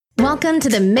Welcome to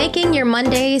the Making Your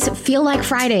Mondays Feel Like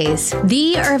Fridays,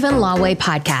 the Irvin Lawway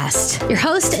podcast. Your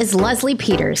host is Leslie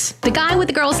Peters, the guy with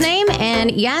the girl's name, and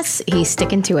yes, he's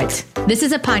sticking to it. This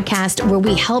is a podcast where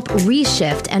we help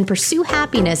reshift and pursue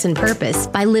happiness and purpose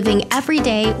by living every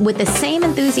day with the same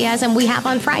enthusiasm we have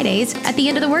on Fridays at the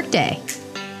end of the workday.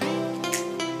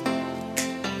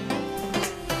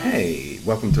 Hey,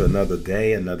 welcome to another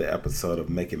day, another episode of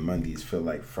Making Mondays Feel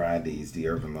Like Fridays, the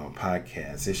Irvin Law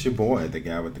Podcast. It's your boy, the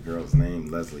guy with the girl's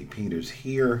name, Leslie Peters,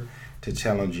 here to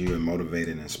challenge you and motivate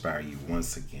and inspire you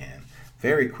once again.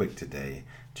 Very quick today,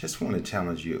 just want to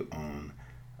challenge you on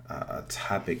a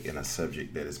topic and a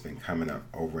subject that has been coming up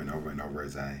over and over and over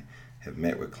as I have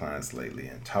met with clients lately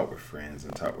and talked with friends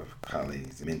and talked with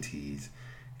colleagues, mentees.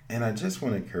 And I just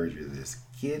want to encourage you this: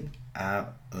 get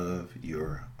out of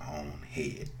your own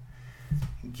head.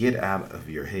 Get out of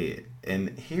your head.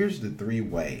 And here's the 3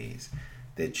 ways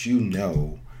that you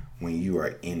know when you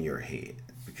are in your head,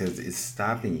 because it's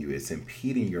stopping you. It's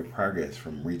impeding your progress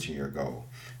from reaching your goal.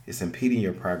 It's impeding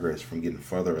your progress from getting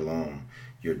further along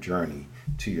your journey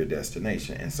to your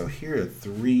destination. And so here are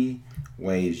 3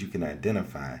 ways you can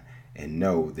identify and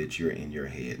know that you're in your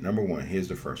head. Number 1, here's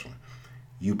the first one.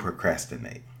 You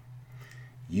procrastinate.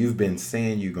 You've been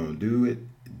saying you're going to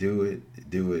do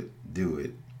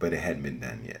it, but it hadn't been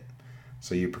done yet.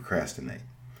 So you procrastinate.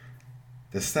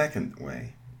 The second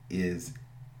way is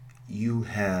you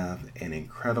have an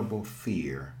incredible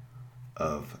fear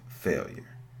of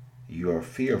failure. You are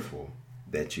fearful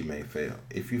that you may fail.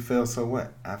 If you fail, so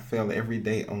what? I fail every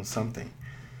day on something.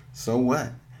 So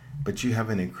what? But you have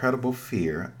an incredible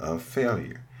fear of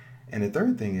failure. And the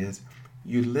third thing is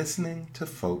you're listening to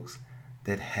folks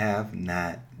that have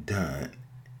not done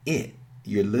it.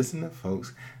 You're listening to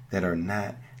folks that are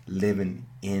not living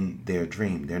in their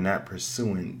dream. They're not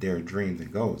pursuing their dreams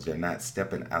and goals. They're not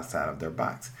stepping outside of their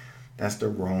box. That's the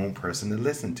wrong person to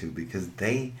listen to, because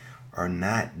they are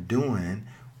not doing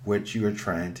what you are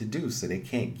trying to do. So they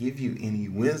can't give you any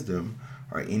wisdom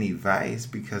or any advice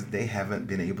because they haven't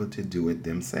been able to do it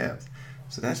themselves.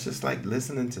 So that's just like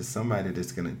listening to somebody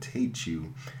that's going to teach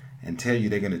you and tell you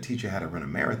they're going to teach you how to run a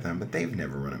marathon, but they've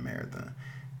never run a marathon.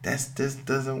 This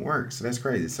doesn't work. So that's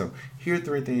crazy. So here are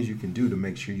 3 things you can do to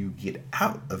make sure you get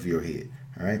out of your head.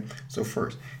 All right. So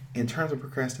first, in terms of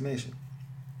procrastination,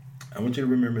 I want you to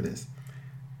remember this.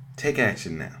 Take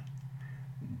action now.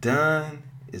 Done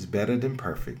is better than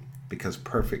perfect, because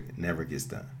perfect never gets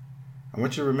done. I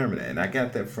want you to remember that. And I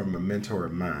got that from a mentor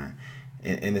of mine.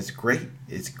 And it's great.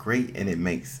 It's great. And it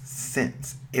makes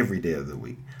sense every day of the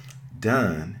week.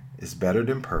 Done is better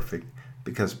than perfect,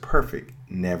 because perfect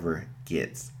never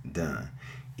gets done.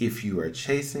 If you are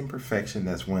chasing perfection,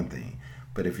 that's one thing.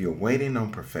 But if you're waiting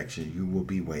on perfection, you will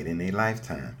be waiting a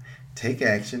lifetime. Take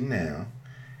action now.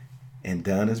 And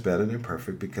done is better than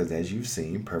perfect, because as you've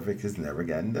seen, perfect has never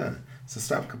gotten done. So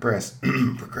stop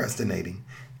procrastinating.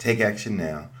 Take action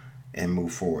now and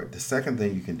move forward. The second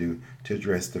thing you can do to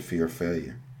address the fear of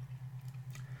failure: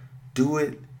 do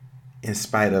it in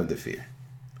spite of the fear.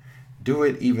 Do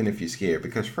it even if you're scared,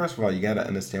 because first of all, you got to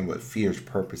understand what fear's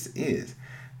purpose is.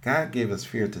 God gave us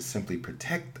fear to simply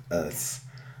protect us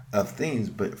of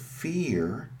things, but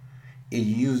fear, if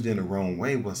used in the wrong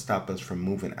way, will stop us from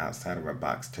moving outside of our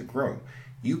box to grow.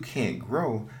 You can't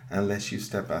grow unless you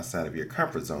step outside of your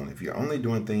comfort zone. If you're only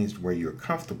doing things where you're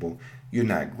comfortable, you're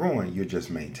not growing, you're just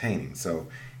maintaining. So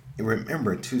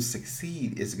remember, to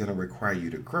succeed is going to require you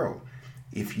to grow.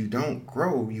 If you don't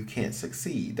grow, you can't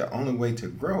succeed. The only way to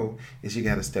grow is you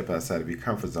got to step outside of your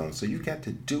comfort zone. So you got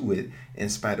to do it in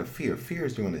spite of fear. Fear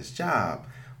is doing its job,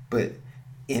 but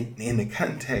in the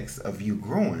context of you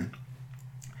growing,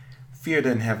 fear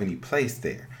doesn't have any place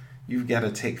there. You've got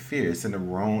to take fear. It's in the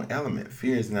wrong element.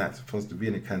 Fear is not supposed to be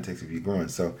in the context of you growing.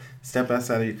 So step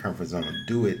outside of your comfort zone.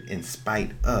 Do it in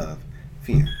spite of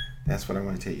fear. That's what I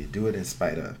want to tell you. Do it in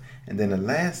spite of. And then the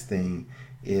last thing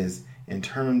is in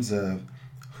terms of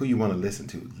who you want to listen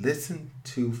to. Listen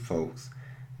to folks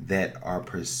that are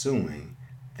pursuing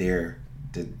their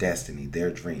destiny,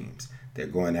 their dreams. They're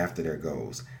going after their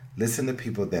goals. Listen to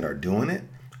people that are doing it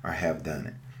or have done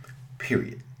it.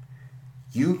 Period.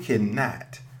 You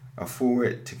cannot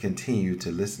afford to continue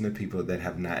to listen to people that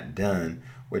have not done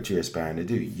what you're aspiring to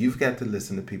do. You've got to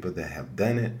listen to people that have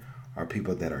done it or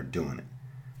people that are doing it.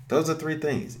 Those are 3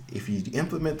 things. If you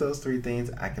implement those 3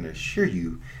 things, I can assure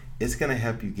you it's going to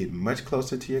help you get much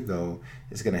closer to your goal.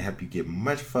 It's going to help you get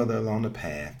much further along the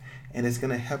path. And it's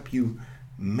going to help you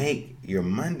make your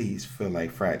Mondays feel like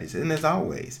Fridays. And as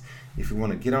always, if you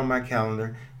want to get on my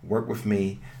calendar, work with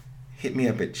me, hit me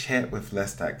up at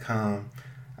chatwithles.com.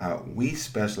 We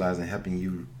specialize in helping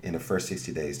you in the first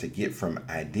 60 days to get from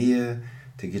idea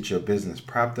to get your business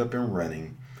propped up and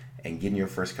running and getting your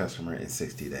first customer in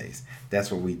 60 days.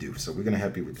 That's what we do. So we're going to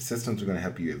help you with the systems. We're going to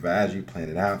help you advise you, plan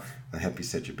it out. We're going to help you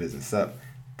set your business up.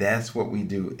 That's what we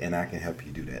do, and I can help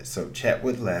you do that. So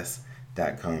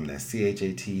chatwithles.com. That's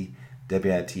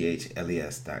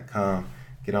chatwithles.com.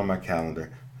 Get on my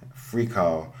calendar, free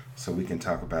call, so we can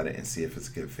talk about it and see if it's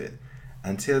a good fit.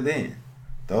 Until then,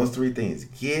 those 3 things.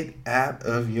 Get out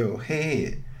of your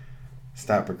head.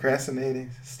 Stop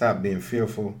procrastinating, stop being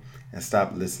fearful, and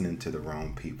stop listening to the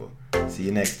wrong people. See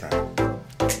you next time.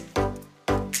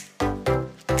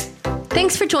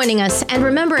 Thanks for joining us. And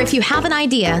remember, if you have an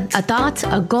idea, a thought,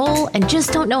 a goal, and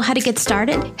just don't know how to get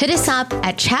started, hit us up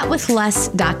at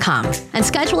chatwithles.com and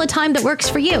schedule a time that works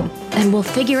for you, and we'll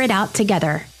figure it out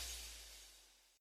together.